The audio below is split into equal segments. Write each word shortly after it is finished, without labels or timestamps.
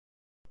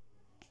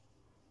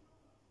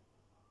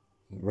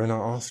when I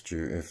asked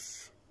you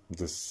if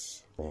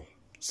this, or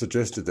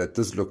suggested that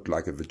this looked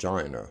like a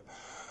vagina,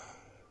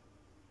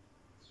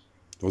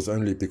 it was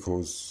only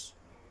because,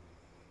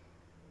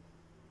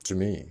 to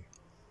me,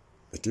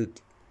 it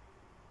did.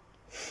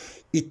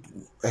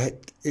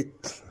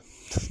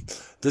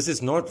 This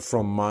is not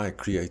from my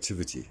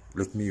creativity,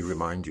 let me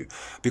remind you,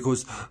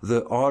 because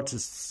the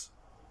artists,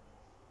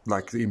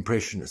 like the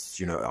Impressionists,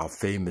 you know, our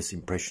famous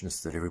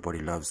Impressionists that everybody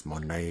loves,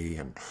 Monet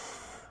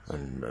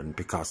and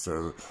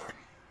Picasso,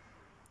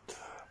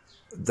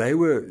 they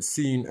were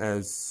seen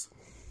as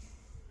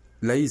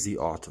lazy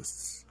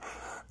artists.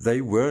 They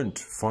weren't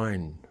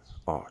fine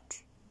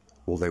art,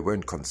 or they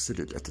weren't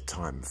considered at the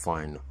time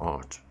fine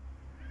art.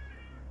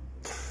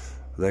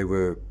 They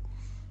were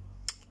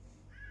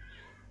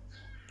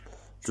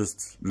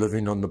just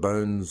living on the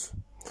bones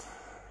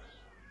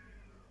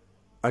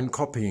and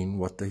copying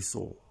what they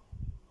saw.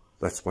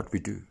 That's what we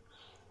do.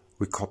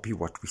 We copy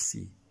what we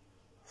see.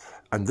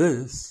 And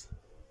this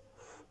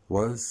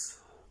was,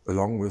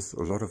 along with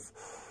a lot of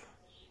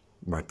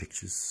my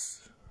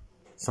pictures,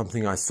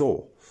 something I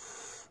saw.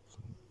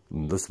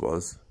 And this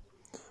was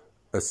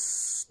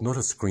not a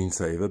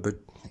screensaver, but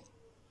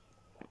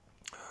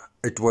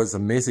it was a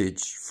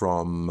message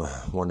from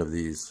one of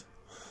these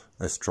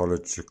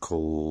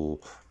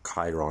astrological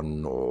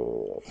Chiron,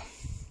 or,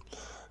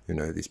 you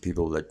know, these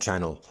people that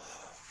channel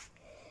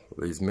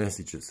these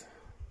messages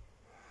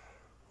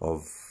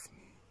of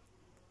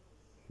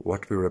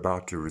what we're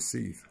about to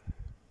receive.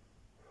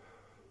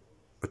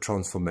 A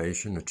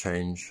transformation, a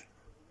change,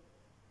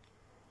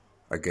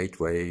 a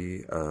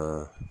gateway.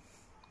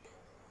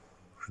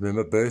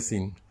 Remember,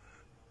 birthing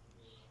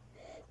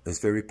is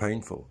very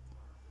painful.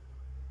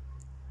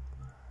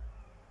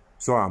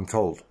 So I'm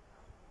told.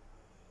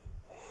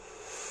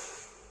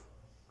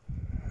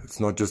 It's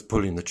not just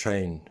pulling the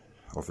chain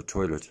of a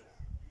toilet.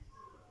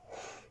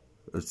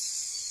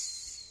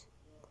 It's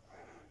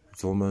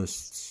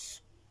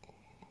almost,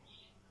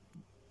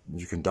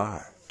 you can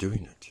die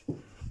doing it,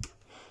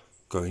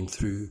 going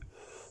through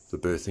the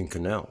birthing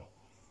canal.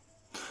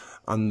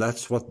 And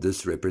that's what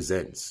this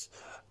represents.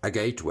 A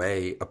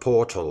gateway, a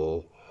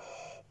portal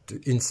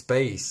in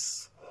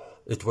space.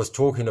 It was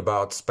talking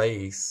about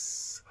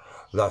space,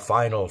 the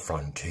final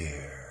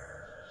frontier.